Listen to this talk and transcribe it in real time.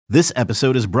This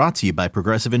episode is brought to you by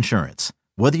Progressive Insurance.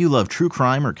 Whether you love true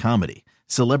crime or comedy,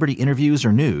 celebrity interviews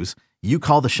or news, you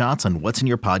call the shots on what's in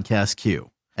your podcast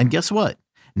queue. And guess what?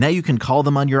 Now you can call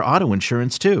them on your auto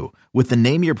insurance too with the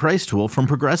Name Your Price tool from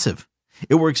Progressive.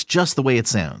 It works just the way it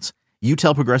sounds. You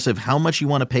tell Progressive how much you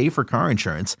want to pay for car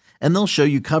insurance, and they'll show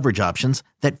you coverage options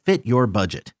that fit your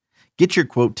budget. Get your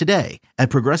quote today at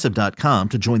Progressive.com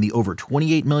to join the over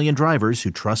 28 million drivers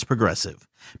who trust Progressive.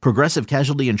 Progressive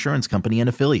Casualty Insurance Company and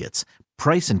Affiliates.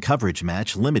 Price and coverage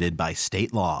match limited by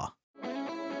state law.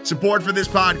 Support for this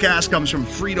podcast comes from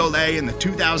Frito-Lay and the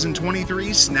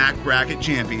 2023 Snack Bracket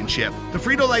Championship. The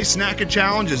Frito-Lay Snack-It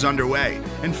Challenge is underway,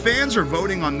 and fans are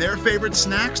voting on their favorite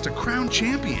snacks to crown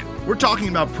champion. We're talking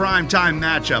about prime-time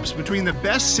matchups between the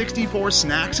best 64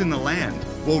 snacks in the land.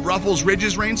 Will Ruffles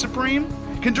Ridges reign supreme?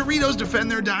 Can Doritos defend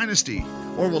their dynasty?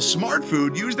 Or will Smart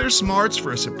Food use their smarts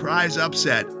for a surprise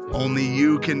upset? Only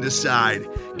you can decide.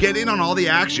 Get in on all the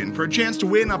action for a chance to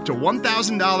win up to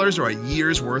 $1,000 or a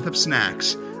year's worth of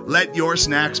snacks. Let your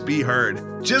snacks be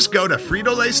heard. Just go to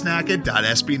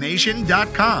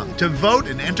fritolaysnacket.sbnation.com to vote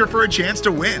and enter for a chance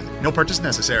to win. No purchase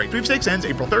necessary. Sweepstakes ends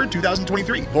April 3rd,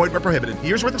 2023. Void where prohibited.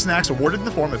 Year's worth of snacks awarded in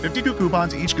the form of 52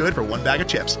 coupons, each good for one bag of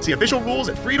chips. See official rules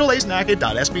at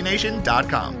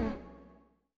fritolaysnacket.sbnation.com.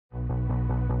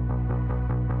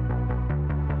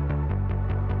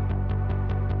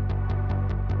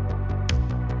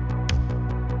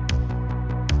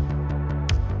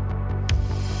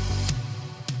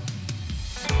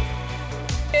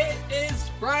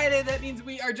 Friday. That means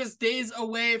we are just days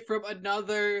away from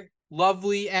another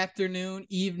lovely afternoon,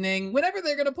 evening, whenever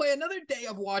they're going to play, another day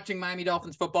of watching Miami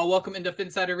Dolphins football. Welcome into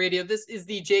PHINSIDER Radio. This is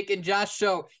the Jake and Josh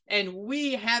show, and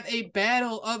we have a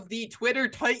battle of the Twitter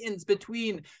Titans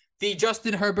between the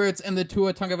Justin Herberts and the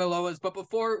Tua Tagovailoas. But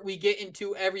before we get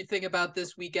into everything about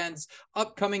this weekend's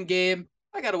upcoming game,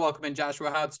 I got to welcome in Joshua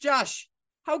Houts. Josh,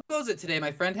 how goes it today,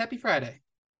 my friend? Happy Friday.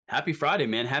 Happy Friday,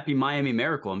 man. Happy Miami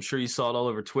Miracle. I'm sure you saw it all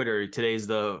over Twitter. Today's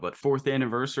the fourth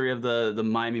anniversary of the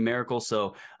Miami Miracle.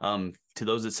 So to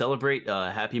those that celebrate,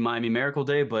 happy Miami Miracle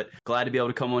Day. But glad to be able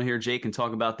to come on here, Jake, and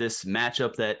talk about this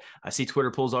matchup that I see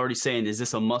Twitter polls already saying, is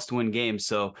this a must-win game?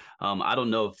 So I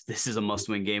don't know if this is a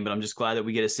must-win game, but I'm just glad that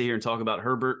we get to sit here and talk about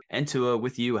Herbert and Tua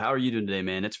with you. How are you doing today,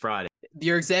 man? It's Friday.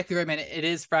 You're exactly right, man. It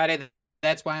is Friday.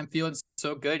 That's why I'm feeling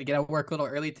so good to get out of work a little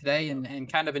early today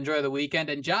and kind of enjoy the weekend.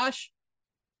 And Josh,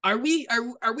 Are we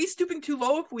stooping too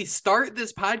low if we start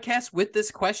this podcast with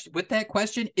that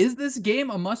question? Is this game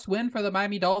a must win for the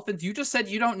Miami Dolphins? You just said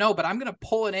you don't know, but I'm going to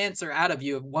pull an answer out of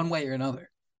you one way or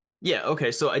another. Yeah.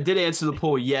 Okay. So I did answer the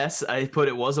poll. Yes, I put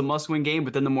it was a must win game,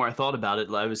 but then the more I thought about it,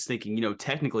 I was thinking,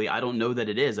 technically I don't know that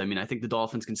it is. I mean, I think the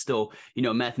Dolphins can still,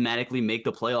 mathematically make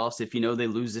the playoffs if, they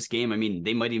lose this game. I mean,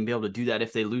 they might even be able to do that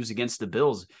if they lose against the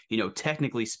Bills,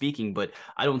 technically speaking, but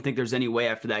I don't think there's any way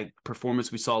after that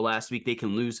performance we saw last week, they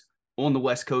can lose on the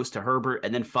West Coast to Herbert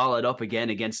and then follow it up again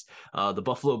against the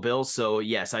Buffalo Bills. So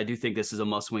yes, I do think this is a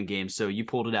must-win game. So you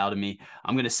pulled it out of me.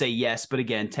 I'm going to say yes, but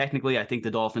again, technically I think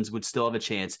the Dolphins would still have a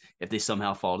chance if they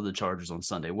somehow fall to the Chargers on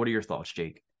Sunday. What are your thoughts,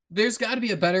 Jake? There's got to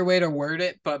be a better way to word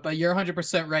it, but you're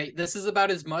 100% right. This is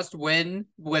about as must win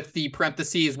with the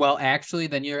parentheses, well, actually,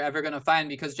 than you're ever going to find,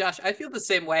 because Josh, I feel the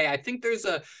same way. I think there's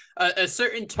a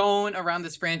certain tone around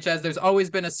this franchise. There's always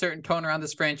been a certain tone around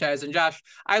this franchise. And Josh,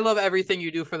 I love everything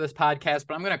you do for this podcast,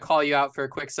 but I'm going to call you out for a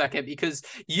quick second because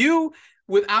you,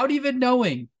 without even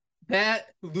knowing, that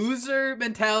loser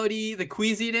mentality, the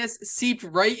queasiness seeped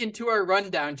right into our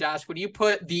rundown, Josh, when you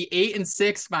put the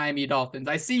 8-6 Miami Dolphins.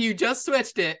 I see you just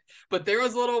switched it, but there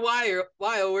was a little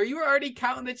while where you were already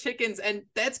counting the chickens, and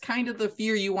that's kind of the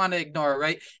fear you want to ignore,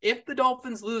 right? If the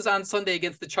Dolphins lose on Sunday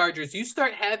against the Chargers, you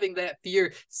start having that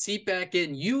fear seep back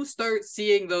in. You start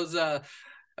seeing those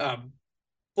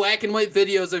black and white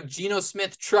videos of Geno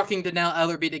Smith trucking Donnell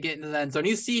Ellerbe to get into the end zone.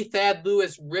 You see Thad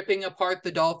Lewis ripping apart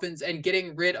the Dolphins and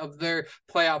getting rid of their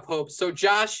playoff hopes. So,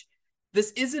 Josh,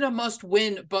 this isn't a must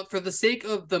win, but for the sake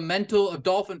of the mental of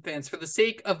Dolphin fans, for the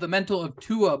sake of the mental of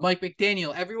Tua, Mike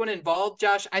McDaniel, everyone involved,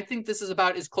 Josh, I think this is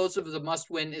about as close of a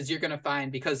must win as you're going to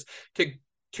find, because to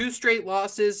 2 straight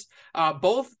losses,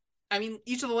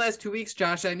 each of the last 2 weeks,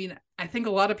 Josh, I think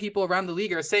a lot of people around the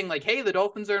league are saying, like, hey, the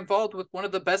Dolphins are involved with one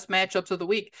of the best matchups of the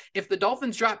week. If the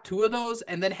Dolphins drop 2 of those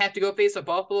and then have to go face a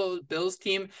Buffalo Bills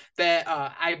team that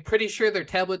I'm pretty sure their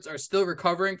tablets are still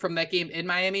recovering from that game in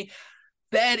Miami,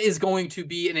 that is going to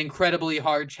be an incredibly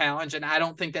hard challenge. And I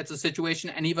don't think that's a situation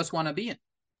any of us want to be in.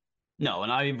 No,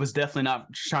 and I was definitely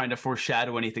not trying to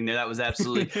foreshadow anything there. That was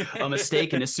absolutely a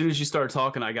mistake. And as soon as you started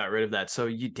talking, I got rid of that. So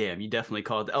you definitely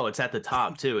called. Oh, it's at the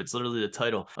top too. It's literally the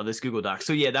title of this Google Doc.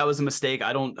 So yeah, that was a mistake.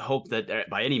 I don't hope that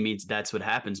by any means that's what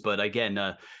happens. But again,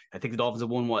 I think the Dolphins have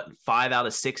won, 5 out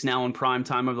of 6 now in prime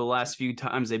time over the last few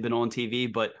times they've been on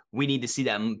TV, but we need to see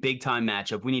that big time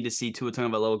matchup. We need to see Tua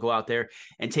Tagovailoa go out there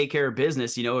and take care of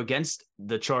business, against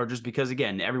the Chargers, because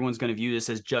again, everyone's going to view this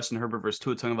as Justin Herbert versus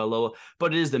Tua Tagovailoa,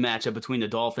 but it is the matchup between the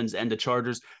Dolphins and the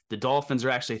Chargers. The Dolphins are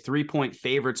actually 3-point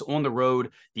favorites on the road.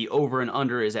 The over and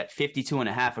under is at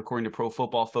 52.5, according to Pro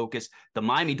Football Focus. The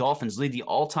Miami Dolphins lead the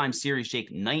all-time series,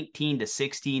 Jake,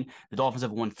 19-16. The Dolphins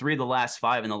have won 3 of the last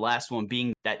 5, and the last one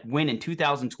being that win in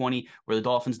 2020, where the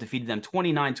Dolphins defeated them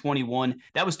 29-21.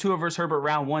 That was Tua versus Herbert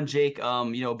round 1, Jake.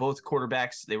 Both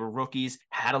quarterbacks, they were rookies,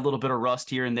 had a little bit of rust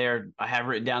here and there. I have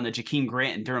written down that Jakeem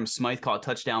Grant and Durham Smythe caught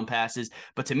touchdown passes,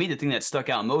 but to me, the thing that stuck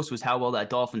out most was how well that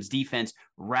Dolphins defense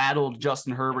rattled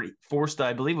Justin Herbert. He forced,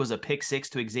 I believe, was a pick 6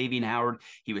 to Xavier Howard.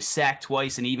 He was sacked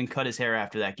twice and even cut his hair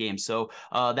after that game. So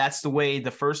that's the way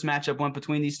the first matchup went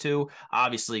between these two.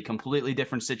 Obviously, completely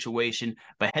different situation.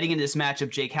 But heading into this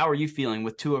matchup, Jake, how are you feeling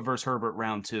with Tua versus Herbert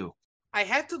round 2? I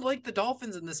have to like the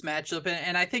Dolphins in this matchup,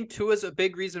 and I think Tua's a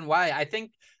big reason why. I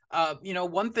think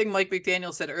one thing Mike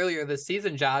McDaniel said earlier this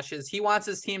season, Josh, is he wants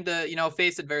his team to,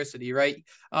 face adversity, right?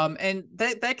 And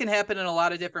that can happen in a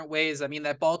lot of different ways. I mean,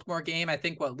 that Baltimore game, I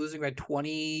think losing by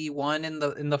 21 in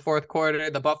the fourth quarter,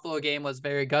 the Buffalo game was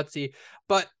very gutsy,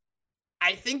 but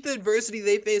I think the adversity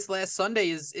they faced last Sunday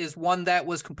is one that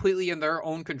was completely in their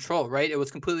own control, right? It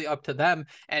was completely up to them.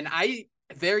 And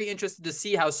very interested to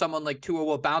see how someone like Tua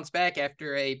will bounce back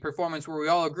after a performance where we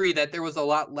all agree that there was a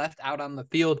lot left out on the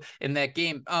field in that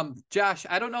game. Josh,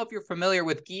 I don't know if you're familiar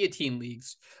with guillotine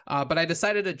leagues, but I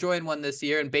decided to join one this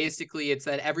year. And basically it's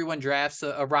that everyone drafts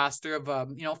a roster of,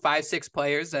 5-6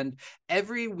 players. And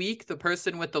every week the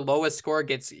person with the lowest score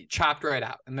gets chopped right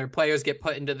out and their players get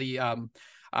put into the,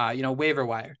 waiver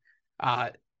wire.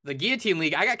 The guillotine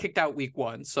league, I got kicked out week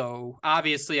 1. So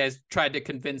obviously I tried to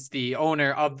convince the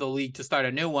owner of the league to start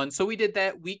a new one. So we did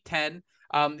that week 10.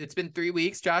 It's been 3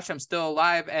 weeks, Josh. I'm still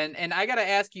alive. And I got to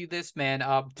ask you this, man.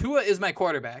 Tua is my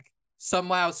quarterback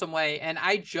somehow, some way. And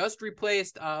I just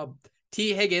replaced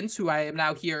T. Higgins, who I am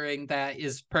now hearing that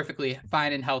is perfectly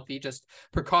fine and healthy, just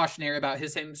precautionary about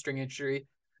his hamstring injury.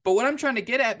 But what I'm trying to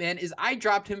get at, man, is I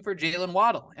dropped him for Jalen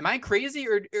Waddle. Am I crazy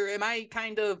or am I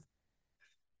kind of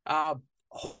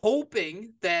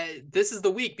hoping that this is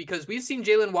the week? Because we've seen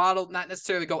Jalen Waddle not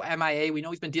necessarily go MIA. We know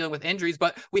he's been dealing with injuries,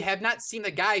 but we have not seen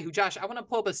the guy who, Josh, I want to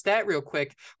pull up a stat real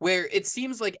quick where it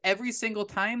seems like every single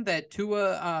time that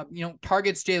Tua,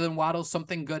 targets Jalen Waddle,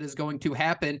 something good is going to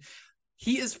happen.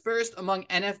 He is first among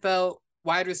NFL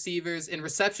wide receivers in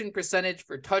reception percentage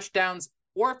for touchdowns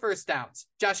or first downs.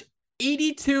 Josh,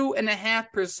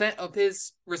 82.5% of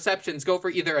his receptions go for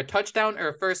either a touchdown or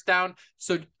a first down.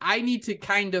 So I need to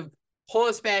kind of pull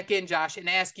us back in, Josh, and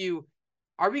ask you,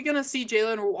 are we going to see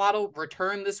Jalen Waddle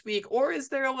return this week? Or is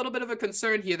there a little bit of a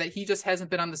concern here that he just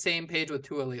hasn't been on the same page with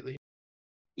Tua lately?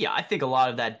 Yeah, I think a lot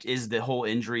of that is the whole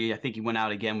injury. I think he went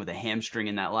out again with a hamstring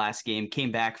in that last game,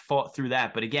 came back, fought through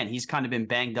that. But again, he's kind of been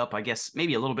banged up, I guess,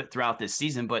 maybe a little bit throughout this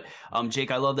season. But Jake,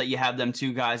 I love that you have them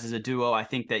two guys as a duo. I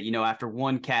think that, after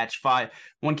one catch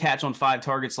on 5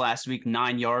 targets last week,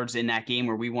 9 yards in that game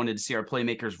where we wanted to see our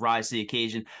playmakers rise to the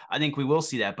occasion, I think we will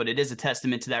see that. But it is a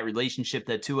testament to that relationship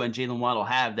that Tua and Jalen Waddle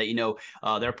have that,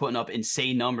 they're putting up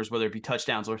insane numbers, whether it be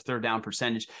touchdowns or third down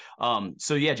percentage.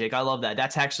 So yeah, Jake, I love that.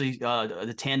 That's actually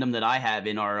the tandem that I have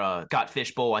in our Scott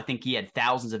Fish Bowl. I think he had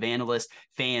thousands of analysts,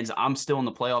 fans. I'm still in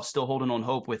the playoffs, still holding on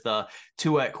hope with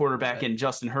Tua at quarterback and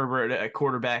Justin Herbert at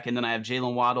quarterback. And then I have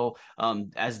Jalen Waddle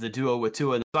as the duo with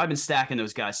Tua. So I've been stacking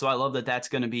those guys. So I love that that's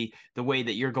going to be the way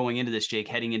that you're going into this, Jake,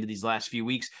 heading into these last few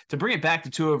weeks. To bring it back to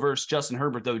Tua versus Justin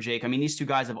Herbert, though, Jake, I mean, these two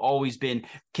guys have always been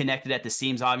connected at the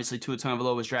seams. Obviously, Tua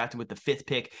Tagovailoa was drafted with the 5th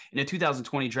pick. In a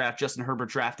 2020 draft, Justin Herbert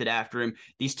drafted after him.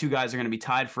 These two guys are going to be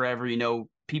tied forever.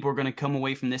 People are going to come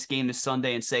away from this game this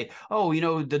Sunday and say, oh,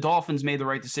 the Dolphins made the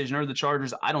right decision or the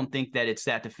Chargers. I don't think that it's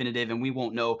that definitive, and we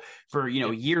won't know for,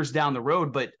 years down the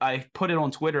road. But I put it on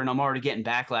Twitter, and I'm already getting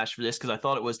backlash for this because I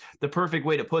thought it was the perfect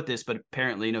way to put this. But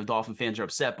apparently, Dolphin fans are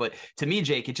upset. But to me,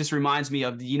 Jake, it just reminds me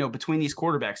of, between these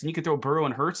quarterbacks, and you could throw Burrow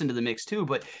and Hurts into the mix too.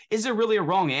 But is there really a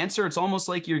wrong answer? It's almost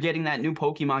like you're getting that new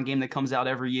Pokemon game that comes out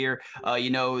every year.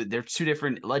 They're two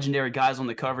different legendary guys on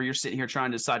the cover. You're sitting here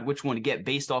trying to decide which one to get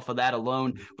based off of that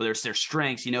alone, whether it's their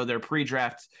strengths, their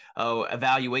pre-draft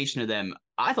evaluation of them.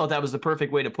 I thought that was the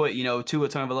perfect way to put, Tua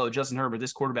Tagovailoa, Justin Herbert,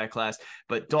 this quarterback class.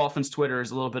 But Dolphins Twitter is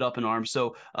a little bit up in arms.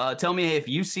 So tell me if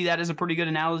you see that as a pretty good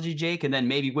analogy, Jake, and then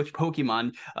maybe which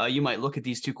Pokemon you might look at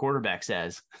these two quarterbacks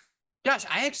as. Gosh,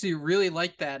 I actually really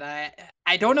like that.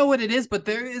 I don't know what it is, but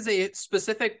there is a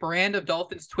specific brand of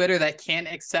Dolphins Twitter that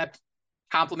can't accept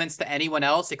compliments to anyone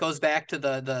else. It goes back to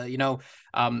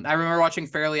I remember watching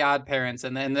Fairly Odd Parents,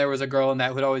 and then there was a girl in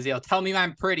that who'd always yell, "Tell me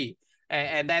I'm pretty."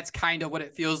 And that's kind of what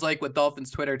it feels like with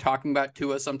Dolphins Twitter talking about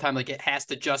Tua. Sometimes like it has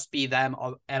to just be them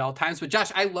at all times. But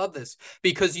Josh, I love this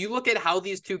because you look at how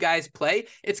these two guys play,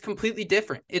 it's completely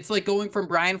different. It's like going from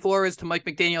Brian Flores to Mike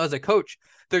McDaniel as a coach.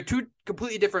 They're two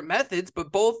completely different methods,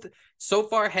 but both so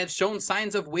far have shown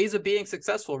signs of ways of being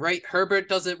successful, right? Herbert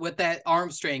does it with that arm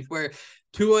strength, where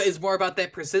Tua is more about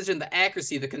that precision, the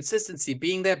accuracy, the consistency,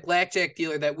 being that blackjack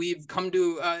dealer that we've come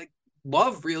to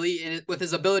love really with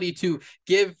his ability to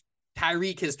give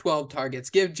Tyreek his 12 targets,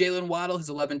 give Jalen Waddle his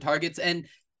 11 targets. And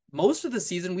most of the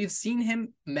season, we've seen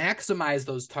him maximize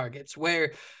those targets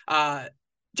where,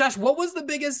 Josh, what was the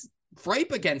biggest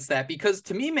gripe against that? Because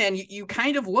to me, man, you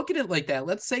kind of look at it like that.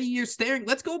 Let's say you're staring,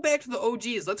 let's go back to the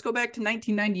OGs. Let's go back to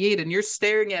 1998 and you're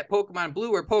staring at Pokemon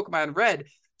Blue or Pokemon Red.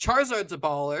 Charizard's a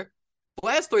baller.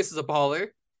 Blastoise is a baller.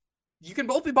 You can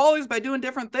both be ballers by doing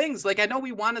different things. Like, I know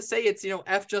we want to say it's,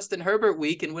 F Justin Herbert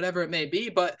week and whatever it may be,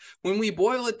 but when we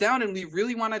boil it down and we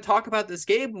really want to talk about this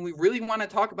game, when we really want to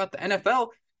talk about the NFL,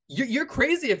 you're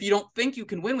crazy if you don't think you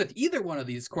can win with either one of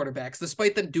these quarterbacks,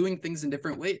 despite them doing things in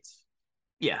different ways.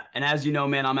 Yeah, and as you know,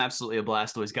 man, I'm absolutely a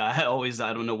Blastoise guy.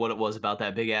 I don't know what it was about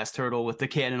that big-ass turtle with the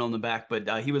cannon on the back, but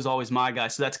he was always my guy.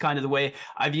 So that's kind of the way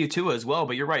I view Tua as well.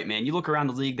 But you're right, man. You look around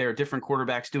the league, there are different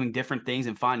quarterbacks doing different things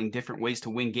and finding different ways to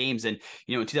win games. And,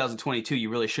 in 2022, you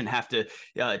really shouldn't have to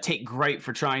take gripe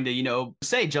for trying to,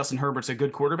 say Justin Herbert's a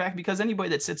good quarterback, because anybody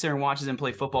that sits there and watches him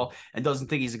play football and doesn't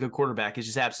think he's a good quarterback is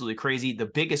just absolutely crazy. The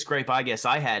biggest gripe I guess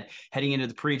I had heading into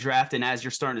the pre-draft, and as you're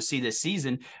starting to see this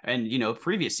season and,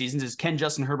 previous seasons, is can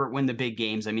Justin Herbert win the big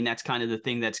games? I mean, that's kind of the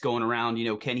thing that's going around.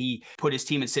 Can he put his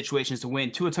team in situations to win?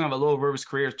 Tua Tagovailoa over his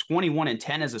career,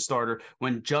 21-10 as a starter,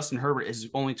 when Justin Herbert is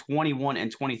only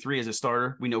 21-23 as a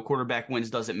starter. We know quarterback wins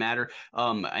doesn't matter.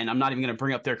 And I'm not even going to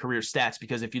bring up their career stats,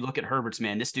 because if you look at Herbert's,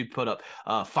 man, this dude put up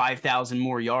 5,000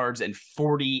 more yards and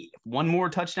 41 more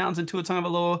touchdowns than Tua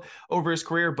Tagovailoa over his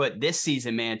career. But this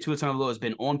season, man, Tua Tagovailoa has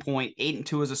been on point,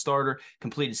 8-2 as a starter,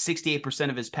 completed 68%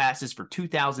 of his passes for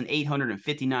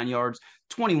 2,859 yards,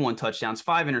 21 touchdowns,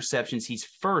 5 interceptions. He's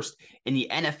first in the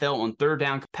NFL on third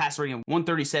down, pass rating of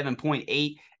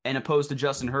 137.8, and opposed to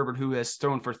Justin Herbert, who has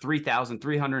thrown for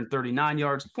 3,339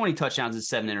 yards, 20 touchdowns, and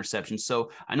 7 interceptions.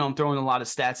 So I know I'm throwing a lot of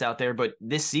stats out there, but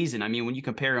this season, I mean, when you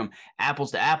compare them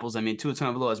apples to apples, I mean, Tua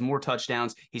Tagovailoa has more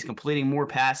touchdowns. He's completing more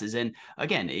passes. And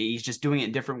again, he's just doing it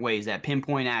in different ways. That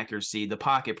pinpoint accuracy, the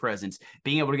pocket presence,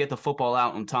 being able to get the football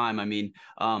out on time. I mean,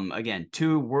 again,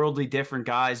 two worldly different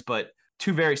guys, but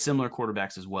two very similar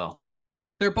quarterbacks as well.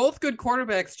 They're both good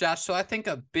quarterbacks, Josh. So I think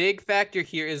a big factor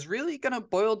here is really going to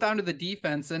boil down to the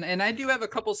defense. And I do have a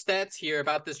couple stats here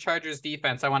about this Chargers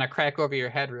defense I want to crack over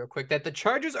your head real quick. That the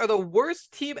Chargers are the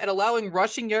worst team at allowing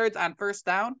rushing yards on first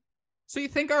down. So you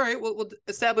think, all right, we'll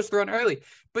establish the run early.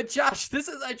 But Josh, this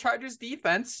is a Chargers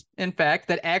defense, in fact,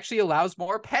 that actually allows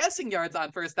more passing yards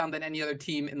on first down than any other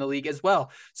team in the league as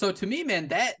well. So to me, man,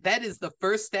 that is the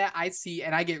first stat I see,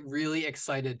 and I get really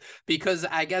excited because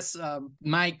I guess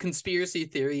my conspiracy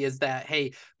theory is that,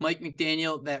 hey, Mike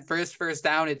McDaniel, that first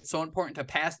down, it's so important to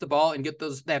pass the ball and get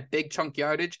that big chunk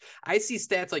yardage. I see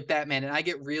stats like that, man, and I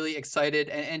get really excited.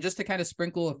 And just to kind of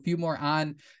sprinkle a few more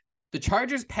on, the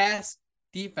Chargers pass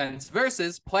defense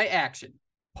versus play action.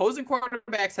 Opposing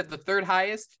quarterbacks have the third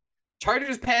highest.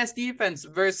 Chargers pass defense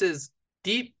versus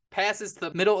deep passes to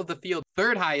the middle of the field,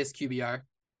 third highest QBR.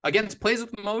 Against plays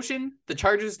with motion, the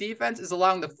Chargers defense is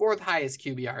allowing the fourth highest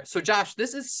QBR. So Josh,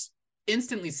 this is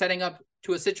instantly setting up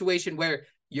to a situation where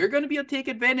you're going to be able to take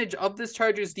advantage of this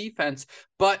Chargers defense.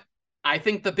 But I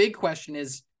think the big question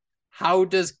is, how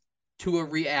does Tua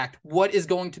react? What is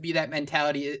going to be that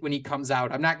mentality when he comes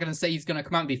out? I'm not going to say he's going to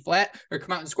come out and be flat or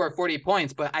come out and score 40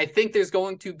 points, but I think there's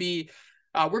going to be,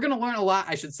 we're going to learn a lot,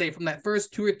 I should say, from that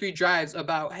first 2 or 3 drives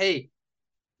about, hey,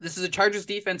 this is a Chargers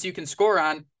defense you can score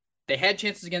on. They had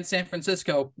chances against San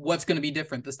Francisco. What's going to be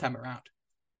different this time around?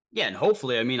 Yeah, and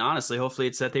hopefully, I mean, honestly, hopefully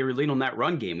it's that they were leaning on that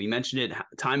run game. We mentioned it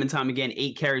time and time again,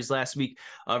 8 carries last week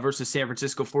versus San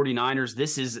Francisco 49ers.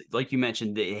 This is, like you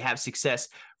mentioned, they have success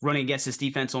running against this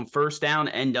defense on first down,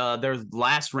 and they're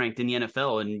last ranked in the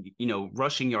NFL in,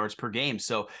 rushing yards per game.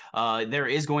 So there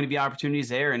is going to be opportunities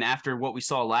there. And after what we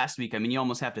saw last week, I mean, you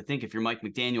almost have to think if you're Mike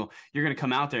McDaniel, you're going to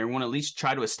come out there and want to at least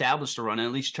try to establish the run and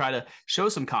at least try to show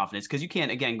some confidence, because you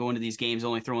can't, again, go into these games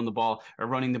only throwing the ball or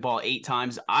running the ball 8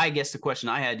 times. I guess the question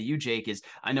I had to you, Jake, is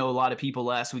I know a lot of people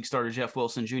last week started Jeff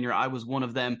Wilson Jr. I was one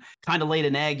of them, kind of laid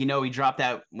an egg. He dropped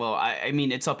that. Well, I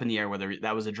mean, it's up in the air whether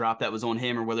that was a drop that was on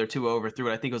him or whether Tua overthrew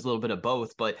it. I think think it was a little bit of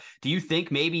both. But do you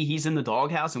think maybe he's in the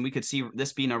doghouse and we could see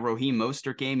this being a Raheem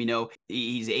Mostert game? You know,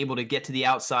 he's able to get to the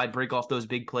outside, break off those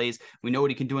big plays. We know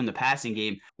what he can do in the passing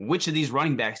game. Which of these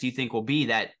running backs do you think will be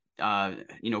that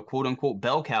quote unquote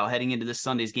bell cow heading into this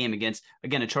Sunday's game against,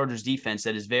 again, a Chargers defense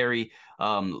that is very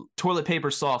toilet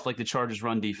paper soft like the Chargers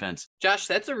run defense? Josh,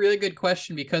 that's a really good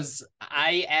question because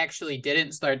I actually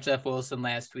didn't start Jeff Wilson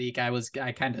last week.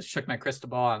 I kind of shook my crystal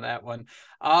ball on that one.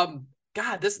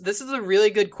 God, this is a really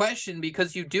good question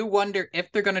because you do wonder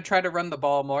if they're going to try to run the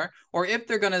ball more or if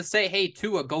they're going to say, hey,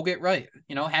 Tua, go get right.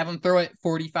 You know, have him throw it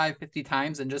 45, 50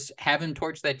 times and just have him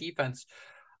torch that defense.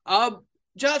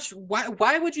 Josh,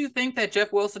 why would you think that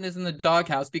Jeff Wilson is in the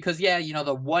doghouse? Because, yeah, you know,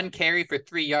 the 1 carry for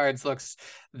 3 yards looks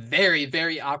very,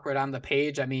 very awkward on the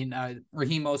page. I mean,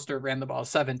 Raheem Mostert ran the ball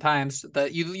 7 times.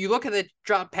 You look at the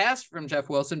drop pass from Jeff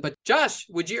Wilson. But, Josh,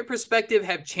 would your perspective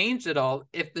have changed at all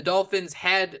if the Dolphins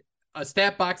had a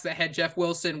stat box that had Jeff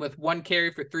Wilson with 1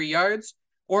 carry for 3 yards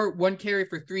or 1 carry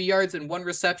for 3 yards and 1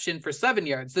 reception for 7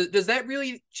 yards? Does that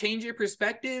really change your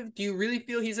perspective? Do you really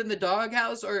feel he's in the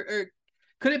doghouse or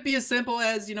could it be as simple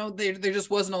as, you know, there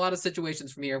just wasn't a lot of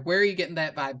situations from here? Where are you getting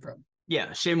that vibe from?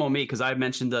 Yeah, shame on me because I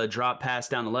mentioned the drop pass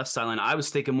down the left sideline. I was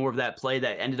thinking more of that play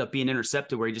that ended up being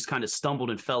intercepted where he just kind of stumbled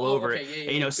and fell over. Okay. Yeah,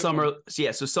 and, you know, some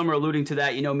are alluding to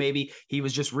that. You know, maybe he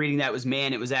was just reading that was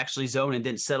man. It was actually zone and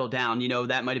didn't settle down. You know,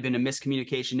 that might have been a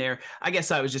miscommunication there. I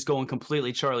guess I was just going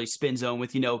completely Charlie spin zone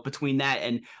with, you know, between that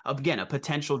and, again, a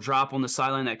potential drop on the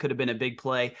sideline that could have been a big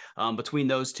play. Between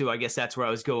those two, I guess that's where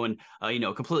I was going,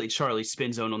 completely Charlie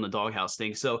spin zone on the doghouse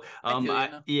thing. So,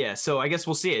 so I guess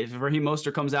we'll see it. If Raheem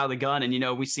Mostert comes out of the gun and, you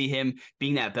know, we see him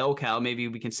being that bell cow, maybe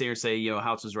we can say, you know,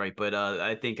 House was right. But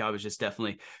I think I was just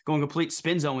definitely going complete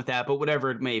spin zone with that. But whatever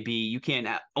it may be, you can't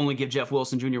only give Jeff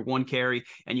Wilson Jr. 1 carry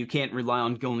and you can't rely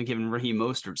on only giving Raheem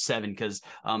Mostert 7 because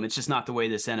it's just not the way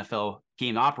this NFL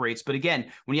game operates. But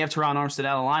again, when you have Teron Armstead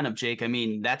out of lineup, Jake, I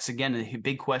mean, that's again a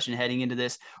big question heading into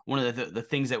this. One of the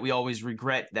things that we always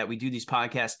regret that we do these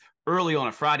podcasts early on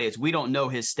a Friday is we don't know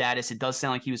his status. It does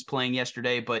sound like he was playing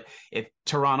yesterday, but if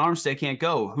Teron Armstead can't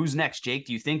go, who's next, Jake?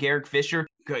 Do you think Eric Fisher,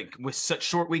 with such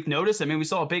short week notice? I mean, we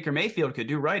saw what Baker Mayfield could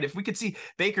do, right? If we could see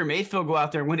Baker Mayfield go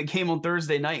out there and win a game on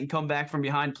Thursday night and come back from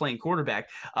behind playing quarterback,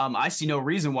 I see no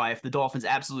reason why, if the Dolphins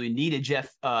absolutely needed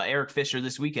Eric Fisher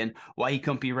this weekend, why he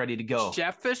couldn't be ready to go.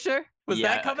 Jeff Fisher? Was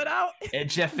that coming out? And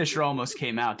Jeff Fisher almost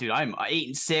came out, dude. I'm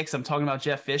 8-6. I'm talking about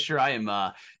Jeff Fisher. I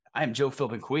am Joe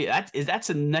Philbin-Queasy. That's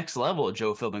the next level of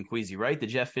Joe Philbin-Queasy, right? The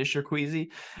Jeff Fisher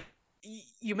Queasy.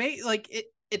 You may like it.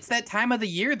 It's that time of the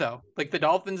year though. Like the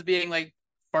Dolphins being like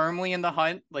firmly in the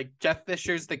hunt. Like Jeff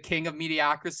Fisher's the king of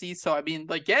mediocrity. So I mean,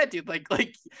 like, yeah, dude, like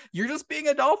you're just being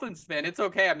a Dolphins fan. It's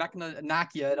okay. I'm not gonna knock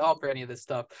you at all for any of this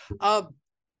stuff.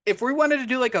 If we wanted to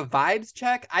do like a vibes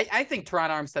check, I think Teron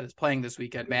Armstead is playing this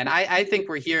weekend, man. I think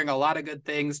we're hearing a lot of good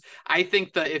things. I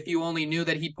think that if you only knew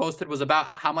that he posted was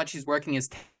about how much he's working his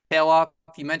tail off.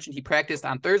 You mentioned he practiced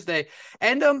on Thursday.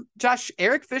 And Josh,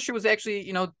 Eric Fisher was actually,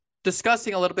 you know,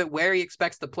 discussing a little bit where he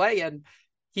expects to play. And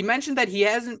he mentioned that he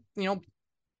hasn't, you know,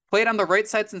 played on the right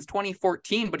side since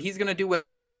 2014, but he's going to do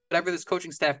whatever this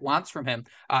coaching staff wants from him.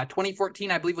 2014,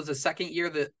 I believe, was the second year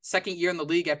in the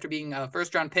league after being a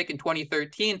first-round pick in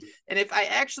 2013. And if I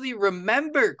actually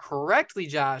remember correctly,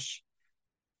 Josh,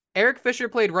 Eric Fisher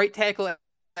played right tackle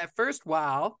at first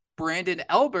while Brandon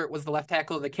Elbert was the left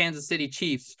tackle of the Kansas City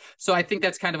Chiefs. So I think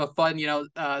that's kind of a fun, you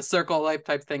know, circle of life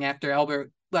type thing after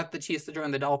Elbert left the Chiefs to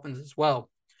join the Dolphins as well.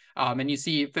 And you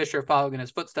see Fisher following in his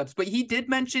footsteps. But he did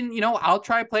mention, you know, I'll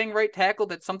try playing right tackle.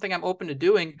 That's something I'm open to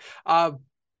doing.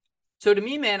 So to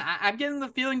me, man, I'm getting the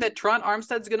feeling that Teron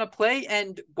Armstead's going to play.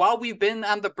 And while we've been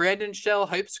on the Brandon Shell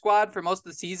hype squad for most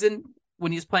of the season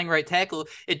when he's playing right tackle,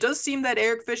 it does seem that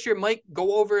Eric Fisher might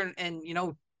go over and you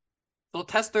know, they'll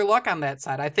test their luck on that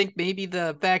side. I think maybe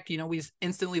the fact, you know, we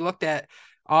instantly looked at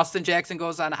Austin Jackson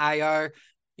goes on IR,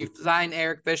 you sign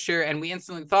Eric Fisher, and we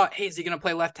instantly thought, hey, is he going to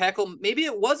play left tackle? Maybe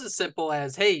it was as simple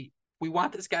as, hey, we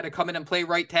want this guy to come in and play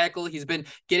right tackle. He's been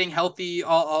getting healthy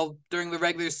all during the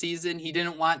regular season. He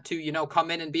didn't want to, you know,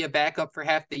 come in and be a backup for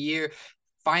half the year,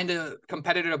 find a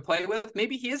competitor to play with.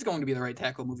 Maybe he is going to be the right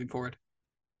tackle moving forward.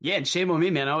 Yeah, and shame on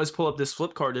me, man. I always pull up this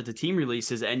flip card that the team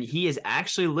releases, and he is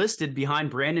actually listed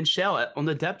behind Brandon Shell on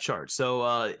the depth chart.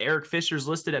 So Eric Fisher's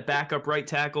listed at backup right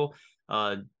tackle.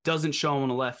 Doesn't show him on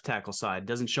the left tackle side.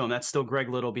 Doesn't show him. That's still Greg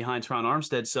Little behind Teron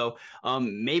Armstead. So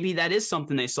maybe that is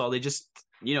something they saw. They just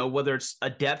whether it's a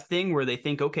depth thing where they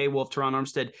think, okay, well, if Teron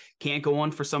Armstead can't go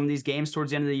on for some of these games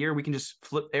towards the end of the year, we can just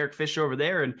flip Eric Fisher over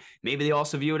there. And maybe they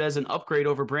also view it as an upgrade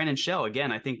over Brandon Shell.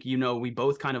 Again, I think, we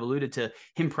both kind of alluded to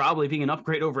him probably being an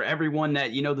upgrade over everyone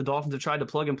that, the Dolphins have tried to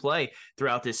plug and play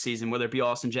throughout this season, whether it be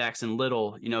Austin Jackson,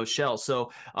 Little, Shell.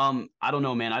 So I don't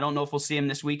know, man. I don't know if we'll see him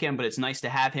this weekend, but it's nice to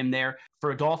have him there. For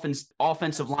a Dolphins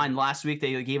offensive line last week,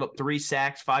 they gave up 3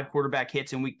 sacks, 5 quarterback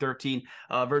hits in week 13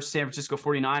 versus San Francisco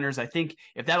 49ers. I think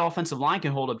if that offensive line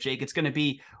can hold up, Jake, it's going to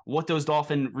be what those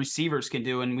Dolphin receivers can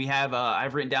do. And we have,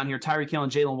 I've written down here, Tyreek Hill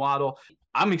and Jalen Waddle.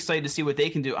 I'm excited to see what they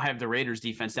can do. I have the Raiders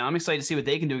defense now. I'm excited to see what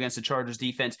they can do against the Chargers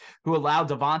defense, who allowed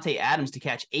Devontae Adams to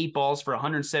catch 8 balls for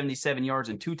 177 yards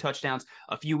and 2 touchdowns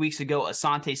a few weeks ago.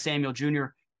 Asante Samuel Jr.,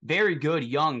 very good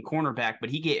young cornerback, but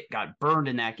he got burned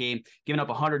in that game, giving up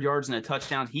 100 yards and a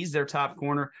touchdown. He's their top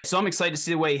corner. So I'm excited to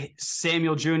see the way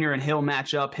Samuel Jr. and Hill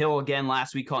match up. Hill, again,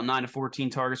 last week caught 9 of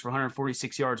 14 targets for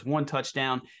 146 yards, 1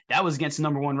 touchdown. That was against the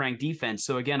number 1 ranked defense.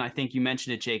 So again, I think you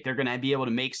mentioned it, Jake. They're going to be able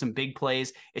to make some big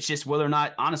plays. It's just whether or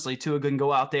not, honestly, Tua can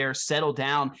go out there, settle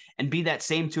down, and be that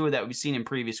same Tua that we've seen in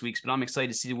previous weeks. But I'm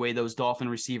excited to see the way those Dolphin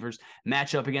receivers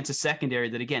match up against a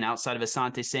secondary that, again, outside of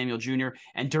Asante Samuel Jr.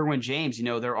 and Derwin James,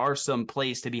 there are some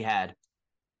plays to be had.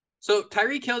 So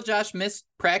Tyreek Hill, Josh, missed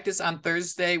practice on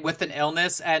Thursday with an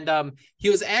illness, and he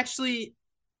was actually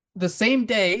the same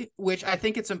day, which I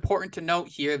think it's important to note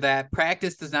here that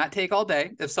practice does not take all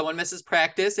day. If someone misses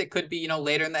practice, it could be,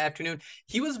 later in the afternoon.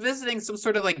 He was visiting some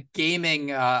sort of like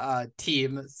gaming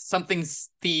team, something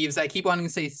Thieves. I keep wanting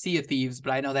to say Sea of Thieves,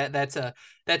 but I know that's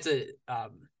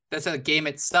a game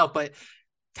itself. But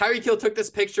Tyreek Hill took this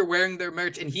picture wearing their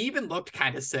merch, and he even looked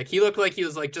kind of sick. He looked like he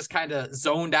was like just kind of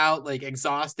zoned out, like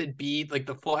exhausted, beat, like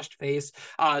the flushed face.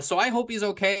 So I hope he's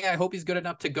okay. I hope he's good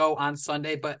enough to go on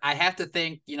Sunday. But I have to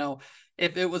think,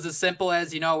 if it was as simple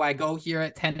as, I go here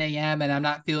at 10 a.m. and I'm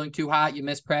not feeling too hot, you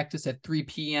miss practice at 3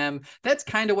 p.m. That's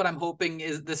kind of what I'm hoping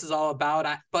this is all about.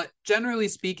 But generally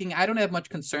speaking, I don't have much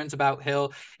concerns about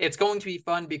Hill. It's going to be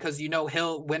fun because,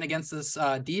 Hill win against this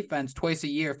defense twice a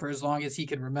year for as long as he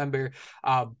can remember.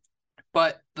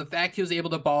 But the fact he was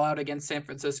able to ball out against San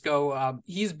Francisco,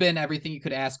 he's been everything you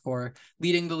could ask for,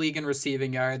 leading the league in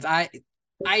receiving yards.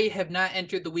 I have not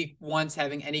entered the week once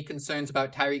having any concerns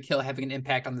about Tyreek Hill having an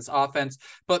impact on this offense.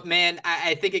 But, man,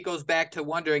 I think it goes back to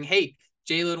wondering, hey,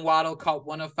 Jalen Waddle caught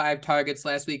 1 of 5 targets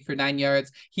last week for 9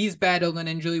 yards. He's battled an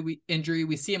injury.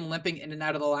 We see him limping in and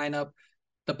out of the lineup.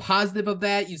 The positive of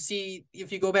that, you see,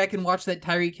 if you go back and watch that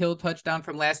Tyreek Hill touchdown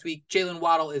from last week, Jalen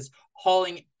Waddle is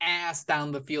hauling ass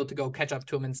down the field to go catch up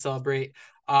to him and celebrate.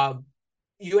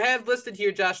 You have listed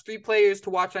here, Josh, 3 players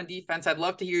to watch on defense. I'd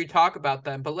love to hear you talk about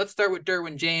them, but let's start with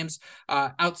Derwin James.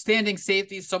 Outstanding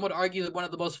safety. Some would argue that one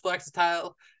of the most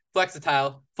flexible,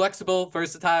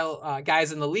 versatile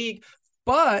guys in the league,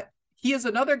 but he is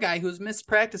another guy who's missed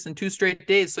practice in 2 straight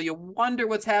days. So you wonder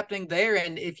what's happening there.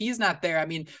 And if he's not there,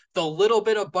 the little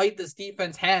bit of bite this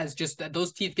defense has, just that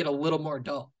those teeth get a little more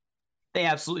dull. They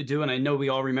absolutely do. And I know we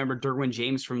all remember Derwin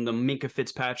James from the Minkah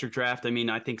Fitzpatrick draft.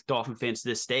 I think Dolphin fans to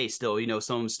this day still,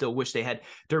 some of them still wish they had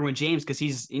Derwin James because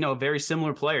he's, a very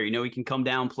similar player. He can come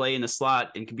down, play in the slot,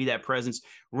 and can be that presence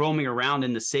roaming around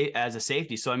as a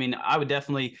safety. So, I would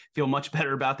definitely feel much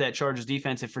better about that Chargers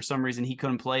defense if for some reason he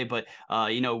couldn't play. But,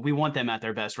 we want them at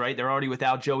their best, right? They're already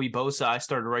without Joey Bosa. I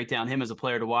started to write down him as a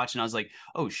player to watch, and I was like,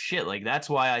 oh, shit, like that's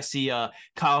why I see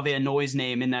Kyle Van Noy's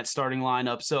name in that starting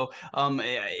lineup. So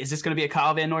is this going to be a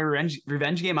Kyle Van Noy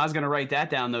revenge game? I was going to write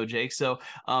that down, though, Jake. So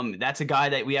that's a guy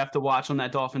that we have to watch on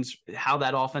that Dolphins, how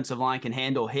that offensive line can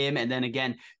handle him. And then,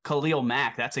 again, Khalil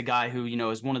Mack, that's a guy who,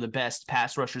 is one of the best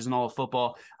pass rushers in all of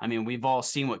football. We've all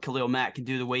seen what Khalil Mack can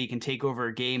do, the way he can take over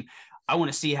a game. I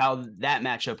want to see how that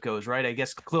matchup goes, right? I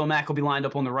guess Khalil Mack will be lined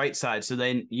up on the right side. So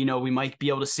then, we might be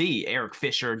able to see Eric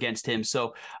Fisher against him.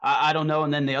 So I don't know.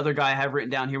 And then the other guy I have written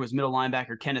down here was middle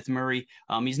linebacker Kenneth Murray.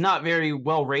 He's not very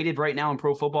well rated right now in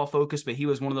Pro Football Focus, but he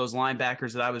was one of those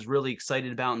linebackers that I was really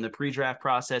excited about in the pre-draft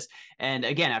process. And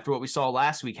again, after what we saw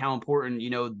last week, how important,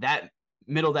 that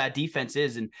middle of that defense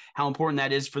is and how important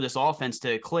that is for this offense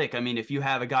to click. If you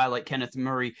have a guy like Kenneth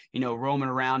Murray, roaming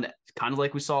around kind of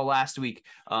like we saw last week,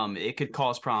 it could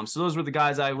cause problems. So those were the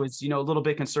guys I was, a little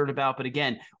bit concerned about. But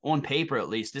again, on paper, at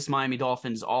least, this Miami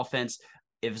Dolphins offense,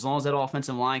 as long as that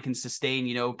offensive line can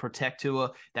sustain, protect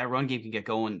Tua, that run game can get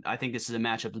going. I think this is a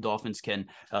matchup the Dolphins can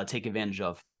take advantage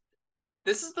of.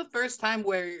 This is the first time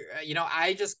where,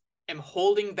 I just am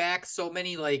holding back so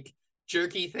many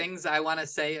jerky things I want to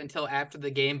say until after the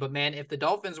game. But man, if the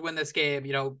Dolphins win this game,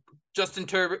 Justin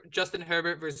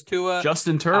Herbert versus Tua.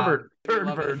 Justin Turbert.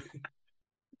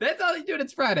 That's all they do.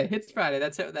 It's Friday.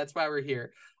 That's why we're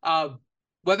here.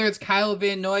 whether it's Kyle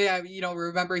Van Noy, I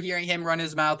remember hearing him run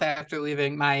his mouth after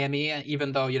leaving Miami,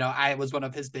 even though, I was one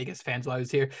of his biggest fans while I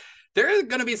was here. There are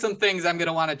going to be some things I'm going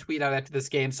to want to tweet out after this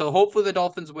game. So hopefully the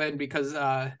Dolphins win, because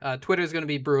Twitter is going to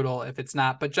be brutal if it's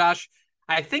not. But Josh,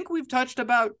 I think we've touched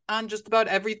on just about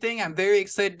everything. I'm very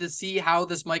excited to see how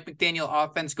this Mike McDaniel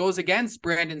offense goes against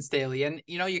Brandon Staley. And,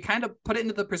 you kind of put it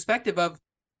into the perspective of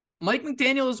Mike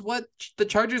McDaniel is what the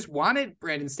Chargers wanted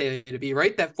Brandon Staley to be,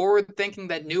 right? That forward-thinking,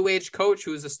 that new age coach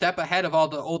who is a step ahead of all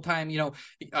the old-time,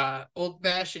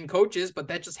 old-fashioned coaches, but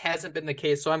that just hasn't been the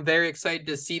case. So I'm very excited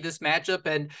to see this matchup.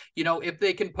 And, if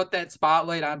they can put that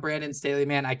spotlight on Brandon Staley,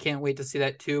 man, I can't wait to see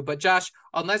that too. But Josh,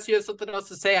 unless you have something else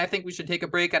to say, I think we should take a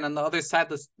break. And on the other side,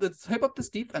 let's hype up this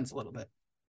defense a little bit.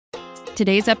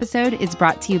 Today's episode is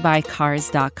brought to you by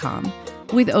Cars.com.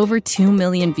 With over 2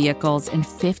 million vehicles and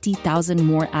 50,000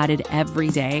 more added every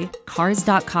day,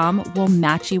 Cars.com will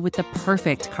match you with the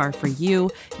perfect car for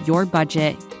you, your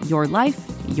budget, your life,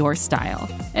 your style.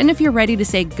 And if you're ready to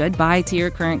say goodbye to your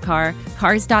current car,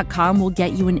 Cars.com will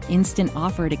get you an instant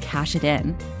offer to cash it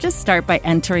in. Just start by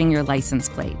entering your license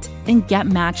plate and get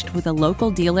matched with a local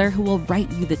dealer who will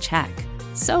write you the check.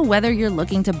 So whether you're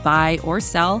looking to buy or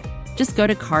sell, just go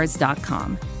to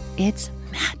Cars.com. It's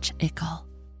magical.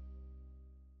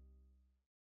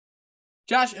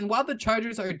 Josh, and while the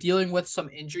Chargers are dealing with some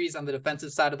injuries on the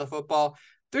defensive side of the football,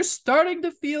 they're starting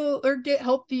to feel or get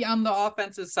healthy on the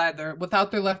offensive side. They're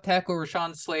without their left tackle,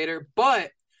 Rashawn Slater,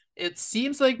 but it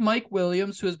seems like Mike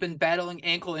Williams, who has been battling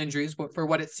ankle injuries for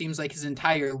what it seems like his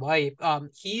entire life,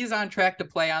 he is on track to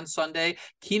play on Sunday.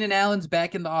 Keenan Allen's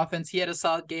back in the offense. He had a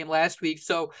solid game last week.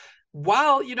 So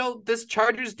while, this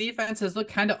Chargers defense has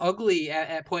looked kind of ugly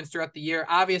at points throughout the year,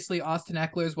 obviously Austin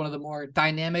Eckler is one of the more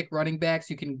dynamic running backs.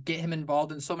 You can get him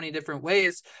involved in so many different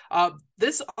ways.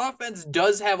 This offense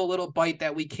does have a little bite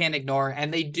that we can't ignore,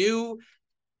 and they do.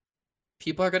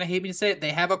 People are going to hate me to say it. They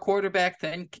have a quarterback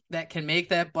that can make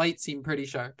that bite seem pretty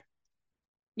sharp.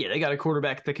 Yeah, they got a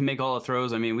quarterback that can make all the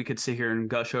throws. I mean, we could sit here and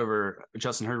gush over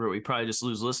Justin Herbert. We'd probably just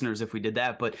lose listeners if we did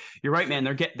that. But you're right, man.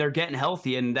 They're getting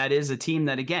healthy, and that is a team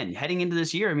that, again, heading into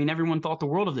this year, I mean, everyone thought the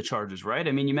world of the Chargers, right?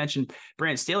 I mean, you mentioned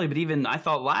Brandon Staley, but even I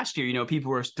thought last year,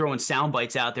 people were throwing sound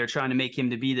bites out there trying to make him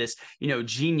to be this,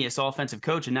 genius offensive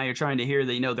coach. And now you're trying to hear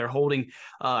that, they're holding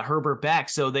Herbert back.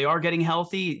 So they are getting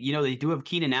healthy. They do have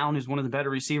Keenan Allen, who's one of the better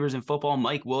receivers in football.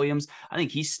 Mike Williams, I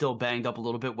think he's still banged up a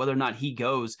little bit. Whether or not he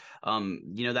goes,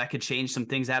 that could change some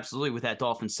things absolutely with that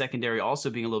Dolphins secondary also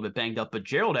being a little bit banged up. But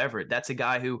Gerald Everett, that's a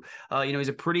guy who, he's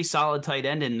a pretty solid tight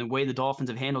end, and the way the Dolphins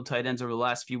have handled tight ends over the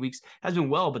last few weeks has been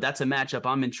well. But that's a matchup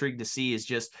I'm intrigued to see is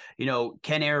just,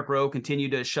 can Eric Rowe continue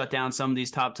to shut down some of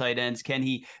these top tight ends? Can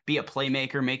he be a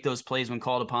playmaker, make those plays when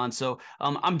called upon? So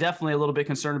I'm definitely a little bit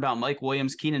concerned about Mike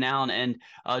Williams, Keenan Allen,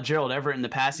 and Gerald Everett in the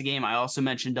passing game. I also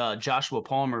mentioned Joshua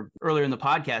Palmer earlier in the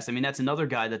podcast. I mean, that's another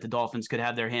guy that the Dolphins could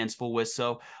have their hands full with.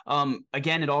 So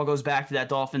again, it all goes back to that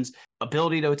Dolphins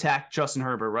ability to attack Justin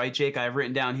Herbert, right, Jake? I have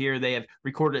written down here they have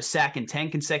recorded a sack in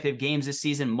 10 consecutive games this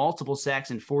season, multiple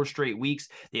sacks in 4 straight weeks.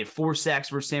 They had 4 sacks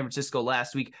versus San Francisco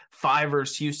last week, 5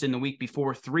 versus Houston the week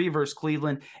before, 3 versus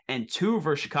Cleveland, and 2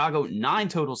 versus Chicago. 9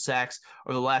 total sacks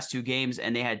over the last 2 games,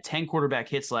 and they had 10 quarterback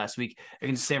hits last week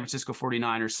against the San Francisco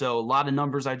 49ers. So a lot of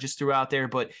numbers I just threw out there,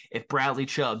 but if Bradley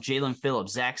Chubb, Jalen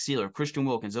Phillips, Zach Sealer, Christian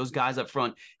Wilkins, those guys up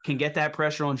front can get that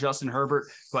pressure on Justin Herbert,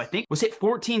 who I think was hit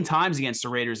 14 times against the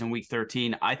Raiders in week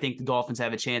 13, I think the Dolphins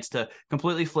have a chance to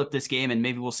completely flip this game, and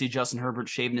maybe we'll see Justin Herbert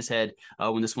shaving his head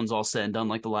when this one's all said and done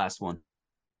like the last one.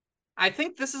 I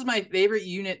think this is my favorite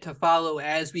unit to follow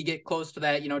as we get close to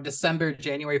that, December,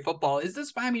 January football. Is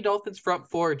this Miami Dolphins front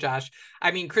 4, Josh? I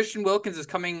mean, Christian Wilkins is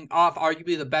coming off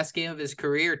arguably the best game of his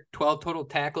career, 12 total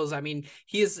tackles. I mean,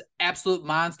 he is absolute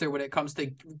monster when it comes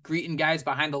to greeting guys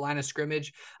behind the line of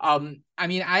scrimmage. I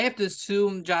mean, I have to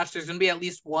assume, Josh, there's going to be at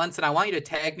least once, and I want you to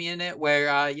tag me in it, where,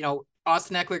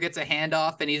 Austin Eckler gets a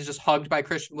handoff and he's just hugged by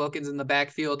Christian Wilkins in the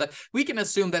backfield. We can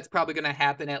assume that's probably going to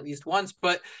happen at least once,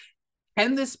 but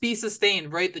can this be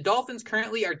sustained, right? The Dolphins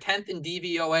currently are 10th in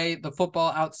DVOA, the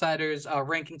Football Outsiders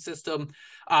ranking system.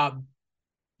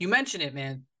 You mentioned it,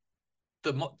 man.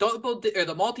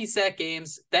 The multi-sack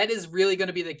games, that is really going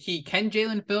to be the key. Can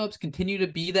Jalen Phillips continue to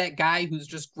be that guy who's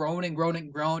just grown and grown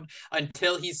and grown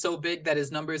until he's so big that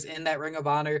his number's in that Ring of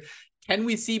Honor? Can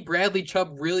we see Bradley Chubb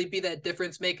really be that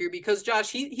difference maker? Because Josh,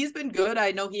 he's been good.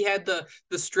 I know he had the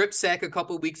strip sack a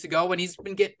couple of weeks ago when he's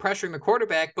been pressuring the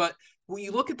quarterback, but when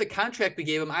you look at the contract we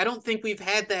gave him, I don't think we've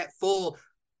had that full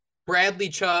Bradley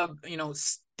Chubb,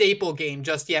 staple game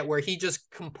just yet where he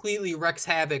just completely wreaks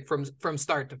havoc from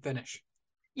start to finish.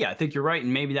 Yeah, I think you're right.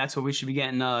 And maybe that's what we should be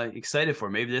getting excited for.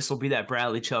 Maybe this will be that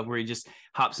Bradley Chubb where he just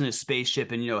hops in his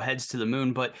spaceship and, heads to the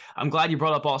moon. But I'm glad you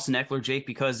brought up Austin Eckler, Jake,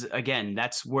 because, again,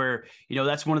 that's where,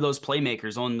 that's one of those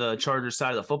playmakers on the Chargers side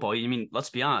of the football. I mean, let's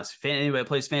be honest. Anybody that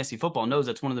plays fantasy football knows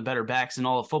that's one of the better backs in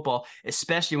all of football,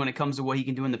 especially when it comes to what he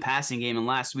can do in the passing game. And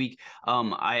last week,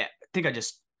 I think I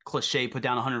just cliche put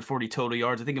down 140 total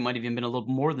yards. I think it might have even been a little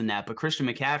more than that, but Christian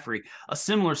McCaffrey, a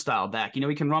similar style back,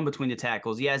 he can run between the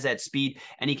tackles. He has that speed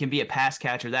and he can be a pass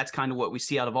catcher. That's kind of what we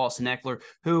see out of Austin Eckler,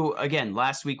 who again,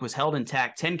 last week was held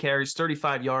intact, 10 carries,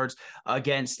 35 yards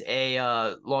against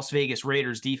a Las Vegas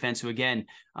Raiders defense, who again,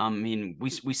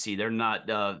 we see they're not,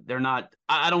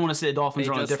 I don't want to say the Dolphins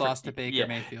are on a different. They just lost to Baker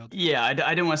Mayfield. Yeah, I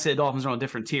didn't want to say the Dolphins are on a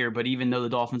different tier, but even though the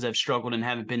Dolphins have struggled and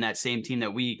haven't been that same team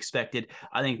that we expected,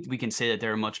 I think we can say that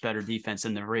they're a much better defense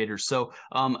than the Raiders. So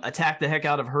attack the heck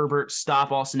out of Herbert,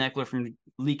 stop Austin Eckler from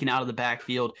leaking out of the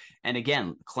backfield, and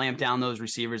again, clamp down those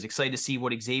receivers. Excited to see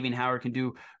what Xavier Howard can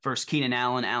do versus Keenan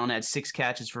Allen. Allen had 6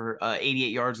 catches for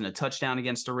 88 yards and a touchdown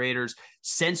against the Raiders.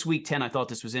 Since week 10, I thought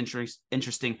this was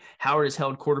interesting. Howard has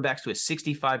held quarterbacks to a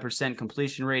 65%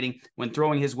 completion rating when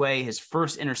throwing his way. His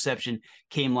first interception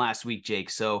came last week, Jake.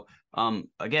 So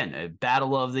again, a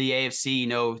battle of the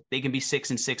AFC. They can be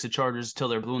 6-6 of Chargers until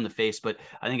they're blue in the face, but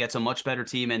I think that's a much better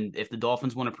team. And if the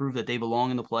Dolphins want to prove that they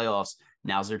belong in the playoffs,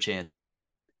 now's their chance.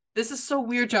 This is so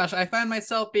weird, Josh. I find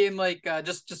myself being like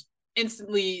just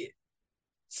instantly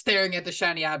staring at the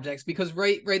shiny objects, because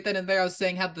right then and there I was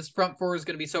saying how this front four is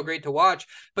going to be so great to watch.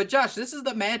 But Josh, this is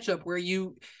the matchup where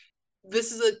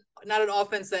this is not an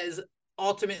offense that is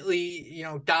ultimately,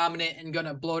 dominant and going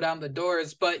to blow down the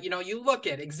doors. But, you look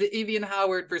at Xavier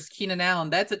Howard versus Keenan Allen.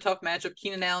 That's a tough matchup.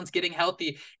 Keenan Allen's getting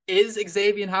healthy. Is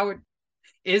Xavier Howard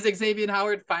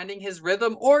finding his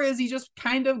rhythm, or is he just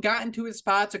kind of gotten to his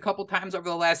spots a couple times over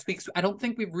the last weeks? I don't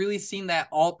think we've really seen that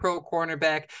all-pro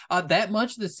cornerback that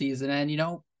much this season.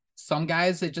 And, some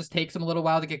guys, it just takes them a little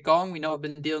while to get going. We know have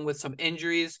been dealing with some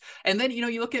injuries. And then,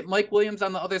 you look at Mike Williams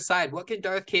on the other side. What can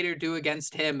Darth Cater do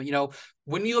against him?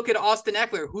 When you look at Austin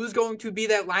Eckler, who's going to be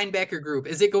that linebacker group?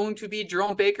 Is it going to be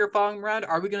Jerome Baker following around?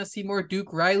 Are we going to see more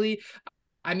Duke Riley?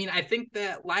 I think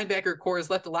that linebacker core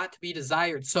has left a lot to be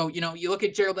desired. So, you look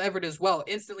at Gerald Everett as well.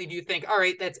 Instantly, do you think, all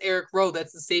right, that's Eric Rowe.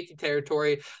 That's the safety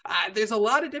territory. There's a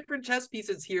lot of different chess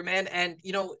pieces here, man. And,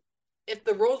 if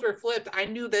the roles were flipped, I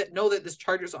know that this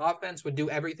Chargers offense would do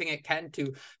everything it can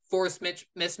to force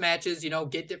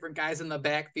mismatches, get different guys in the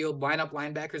backfield, line up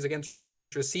linebackers against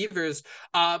receivers.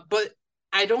 But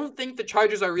I don't think the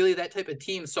Chargers are really that type of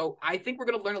team. So I think we're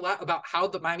going to learn a lot about how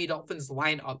the Miami Dolphins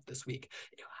line up this week,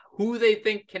 who they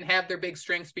think can have their big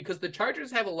strengths, because the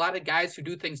Chargers have a lot of guys who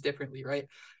do things differently, right?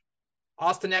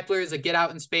 Austin Eckler is a get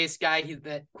out in space guy. He's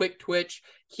that quick twitch.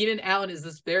 Keenan Allen is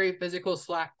this very physical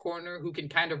slot corner who can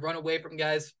kind of run away from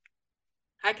guys.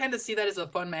 I kind of see that as a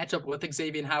fun matchup with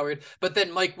Xavier Howard. But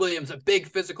then Mike Williams, a big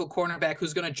physical cornerback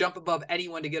who's going to jump above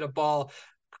anyone to get a ball.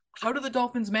 How do the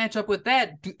Dolphins match up with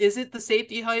that? Is it the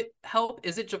safety help?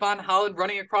 Is it Javon Holland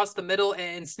running across the middle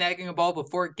and snagging a ball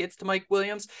before it gets to Mike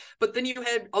Williams? But then you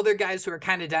had other guys who are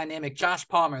kind of dynamic. Josh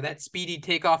Palmer, that speedy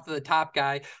takeoff to the top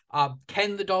guy.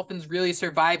 Can the Dolphins really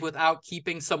survive without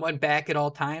keeping someone back at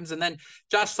all times? And then,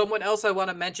 Josh, someone else I want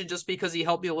to mention just because he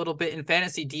helped me a little bit in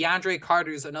fantasy, DeAndre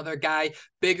Carter's another guy,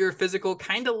 bigger, physical,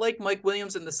 kind of like Mike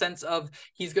Williams in the sense of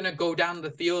he's going to go down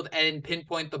the field and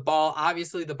pinpoint the ball.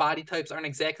 Obviously, the body types aren't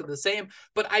exactly the same,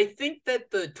 but I think that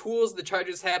the tools the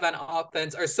Chargers have on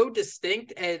offense are so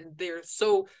distinct and they're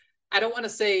so, I don't want to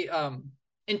say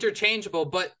interchangeable,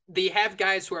 but they have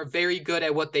guys who are very good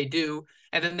at what they do,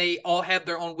 and then they all have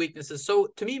their own weaknesses. So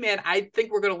to me, man, I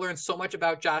think we're going to learn so much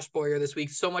about Josh Boyer this week,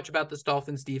 so much about this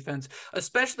Dolphins defense,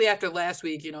 especially after last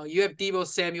week. You have Deebo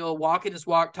Samuel walking his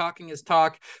walk, talking his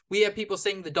talk. We have people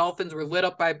saying the Dolphins were lit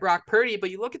up by Brock Purdy,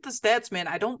 but you look at the stats, man,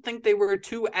 I don't think they were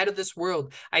too out of this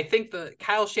world. I think the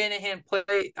Kyle Shanahan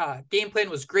game plan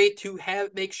was great to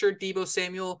make sure Deebo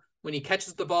Samuel, when he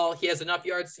catches the ball, he has enough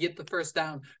yards to get the first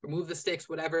down, remove the sticks,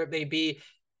 whatever it may be.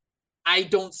 I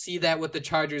don't see that with the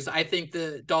Chargers. I think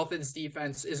the Dolphins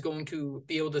defense is going to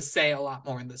be able to say a lot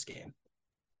more in this game.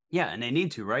 Yeah, and they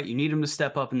need to, right? You need them to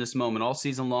step up in this moment all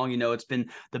season long. It's been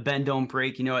the bend don't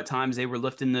break. At times they were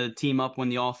lifting the team up when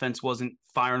the offense wasn't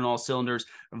firing all cylinders,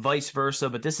 vice versa.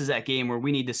 But this is that game where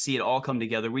we need to see it all come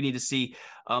together. We need to see,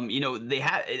 they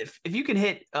have, if you can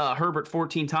hit Herbert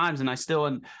 14 times and you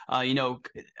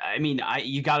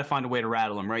got to find a way to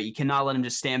rattle him, right? You cannot let him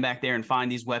just stand back there and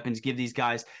find these weapons, give these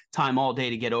guys time all day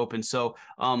to get open. So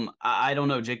I don't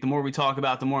know, Jake, the more we talk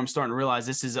about, the more I'm starting to realize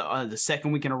this is the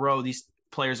second week in a row. These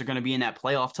players are going to be in that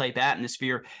playoff type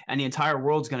atmosphere, and the entire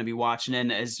world's going to be watching.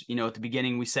 And as you know, at the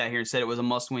beginning, we sat here and said it was a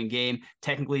must-win game.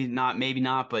 Technically not, maybe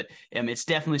not, but it's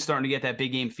definitely starting to get that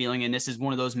big game feeling. And this is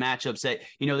one of those matchups that,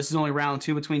 this is only round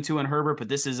 2 between Tua and Herbert, but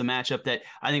this is a matchup that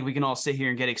I think we can all sit here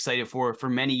and get excited for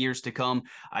many years to come.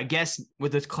 I guess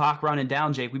with the clock running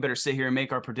down, Jake, we better sit here and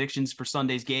make our predictions for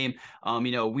Sunday's game.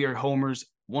 We are homers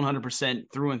 100%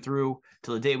 through and through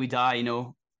till the day we die.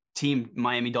 Team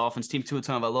Miami Dolphins, Team Tua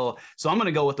Tagovailoa. So I'm going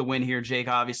to go with the win here, Jake.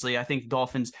 Obviously, I think the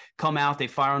Dolphins come out, they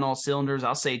fire on all cylinders.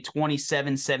 I'll say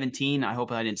 27-17. I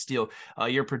hope I didn't steal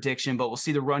your prediction, but we'll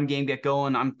see the run game get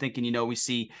going. I'm thinking, we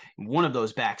see one of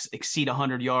those backs exceed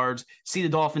 100 yards, see the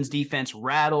Dolphins defense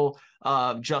rattle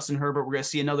Justin Herbert. We're going to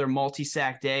see another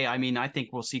multi-sack day. I mean, I think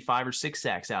we'll see 5 or 6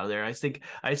 sacks out of there. I think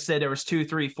I said there was 2,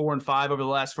 3, 4, and 5 over the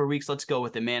last 4 weeks. Let's go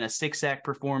with it, man. A 6-sack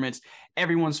performance.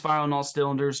 Everyone's firing all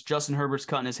cylinders. Justin Herbert's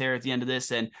cutting his hair at the end of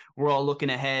this, and we're all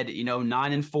looking ahead,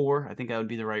 9-4. I think that would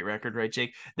be the right record, right,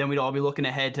 Jake? Then we'd all be looking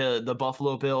ahead to the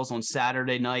Buffalo Bills on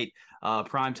Saturday night,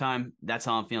 prime time. That's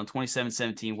how I'm feeling.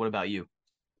 27-17. What about you?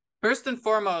 First and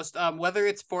foremost, whether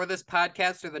it's for this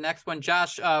podcast or the next one,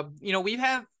 Josh, we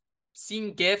have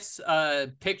seen GIFs,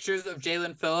 pictures of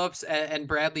Jalen Phillips and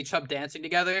Bradley Chubb dancing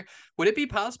together. Would it be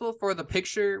possible for the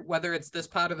picture, whether it's this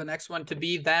pod or the next one, to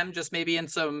be them just maybe in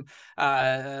some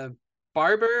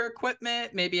barber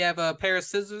equipment, maybe have a pair of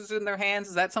scissors in their hands?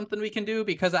 Is that something we can do?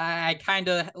 Because I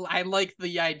like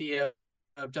the idea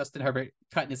of Justin Herbert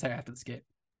cutting his hair after this game.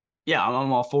 Yeah,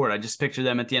 I'm all for it. I just picture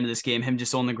them at the end of this game, him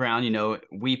just on the ground,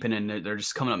 weeping, and they're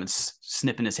just coming up and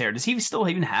snipping his hair. Does he still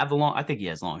even have the long? I think he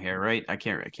has long hair, right? I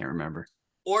can't remember.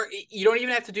 Or you don't even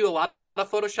have to do a lot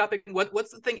of photoshopping.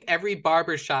 What's the thing every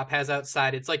barber shop has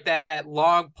outside? It's like that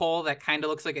long pole that kind of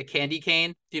looks like a candy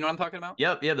cane. Do you know what I'm talking about?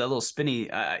 Yep, that little spinny.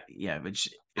 But it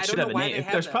should have a name.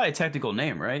 There's probably a technical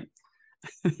name, right?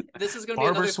 This is going to be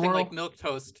another thing like milk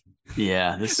toast.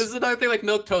 Yeah, this is another thing like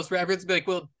milk toast, where everyone's be like,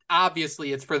 well,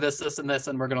 obviously it's for this and this,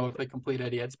 and we're going to look like complete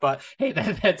idiots. But hey,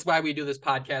 that's why we do this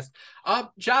podcast.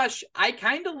 Josh, I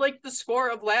kind of like the score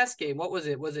of last game. What was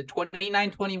it? Was it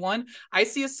 29-21? I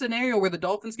see a scenario where the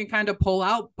Dolphins can kind of pull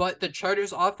out, but the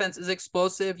Chargers offense is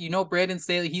explosive. Brandon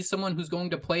Staley, he's someone who's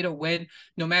going to play to win,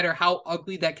 no matter how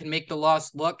ugly that can make the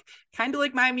loss look. Kind of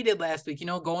like Miami did last week,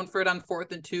 going for it on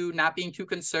 4th and 2, not being too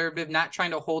conservative, not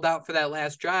trying to hold out for that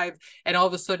last drive. And all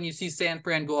of a sudden you see San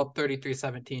Fran go up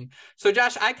 33-17. So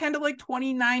Josh, I kind of like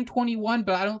 29-21,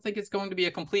 but I don't think it's going to be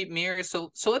a complete mirror.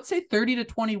 So let's say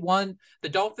 30-21. The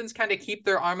Dolphins kind of keep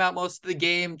their arm out most of the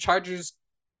game. Chargers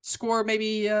score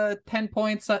maybe 10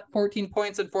 points, 14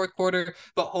 points in fourth quarter,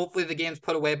 but hopefully the game's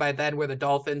put away by then, where the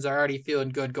Dolphins are already feeling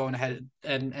good going ahead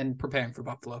and preparing for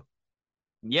Buffalo.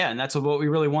 Yeah, and that's what we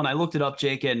really want. I looked it up,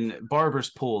 Jake, and Barber's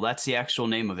Pool. That's the actual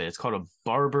name of it. It's called a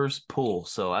Barber's Pool.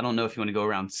 So I don't know if you want to go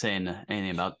around saying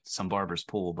anything about some Barber's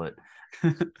Pool, but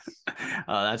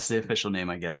that's the official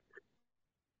name, I guess.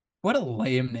 What a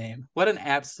lame name. What an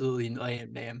absolutely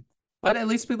lame name. But at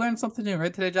least we learned something new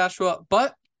right today, Joshua.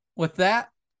 But with that,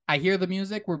 I hear the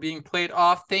music. We're being played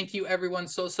off. Thank you, everyone,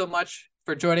 so much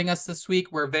for joining us this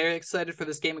week. We're very excited for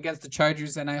this game against the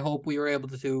Chargers, and I hope we were able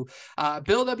to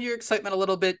build up your excitement a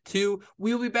little bit too.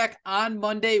 We'll be back on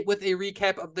Monday with a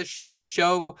recap of the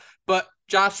show. But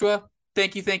Joshua,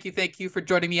 thank you for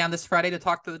joining me on this Friday to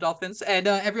talk to the Dolphins. And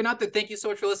everyone out there, thank you so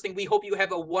much for listening. We hope you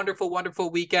have a wonderful, wonderful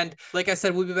weekend. Like I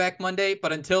said, we'll be back Monday,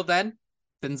 but until then,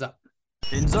 fins up.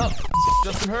 Fins up.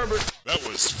 Justin Herbert. That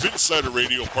was PHINSIDER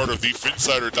Radio, part of the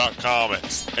PHINSIDER.com and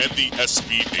the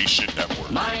SB Nation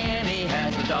Network. Miami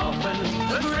has the Dolphins,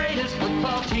 the greatest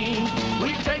football team.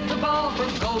 We take the ball from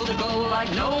goal to goal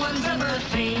like no one's ever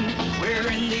seen. We're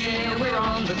in the air, we're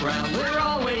on the ground, we're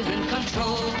always in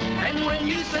control. And when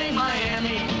you say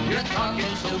Miami, you're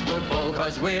talking Super Bowl,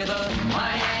 'cause we're the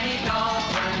Miami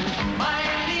Dolphins.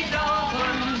 Miami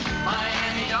Dolphins,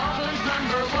 Miami Dolphins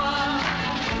 #1.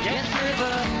 Yes, we're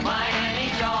the Miami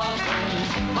Dolphins,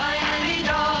 Miami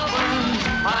Dolphins,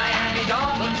 Miami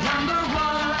Dolphins #1.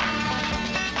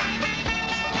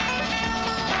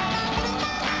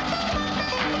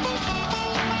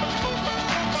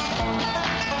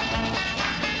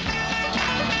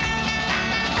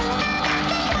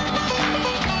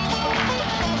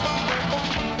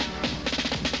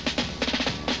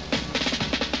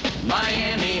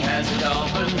 Miami has the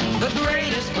Dolphins, the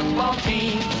greatest football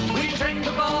team. We take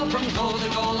the ball from goal to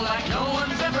goal like no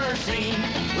one's ever seen.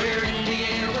 We're in the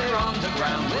air, we're on the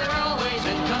ground, we're always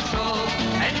in control.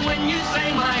 And when you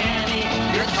say Miami,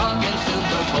 you're talking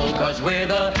Super Bowl, 'cause we're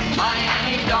the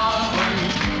Miami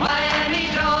Dolphins,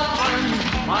 Miami Dolphins,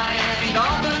 Miami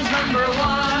Dolphins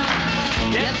 #1.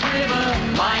 Yes, we're the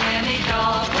Miami Dolphins.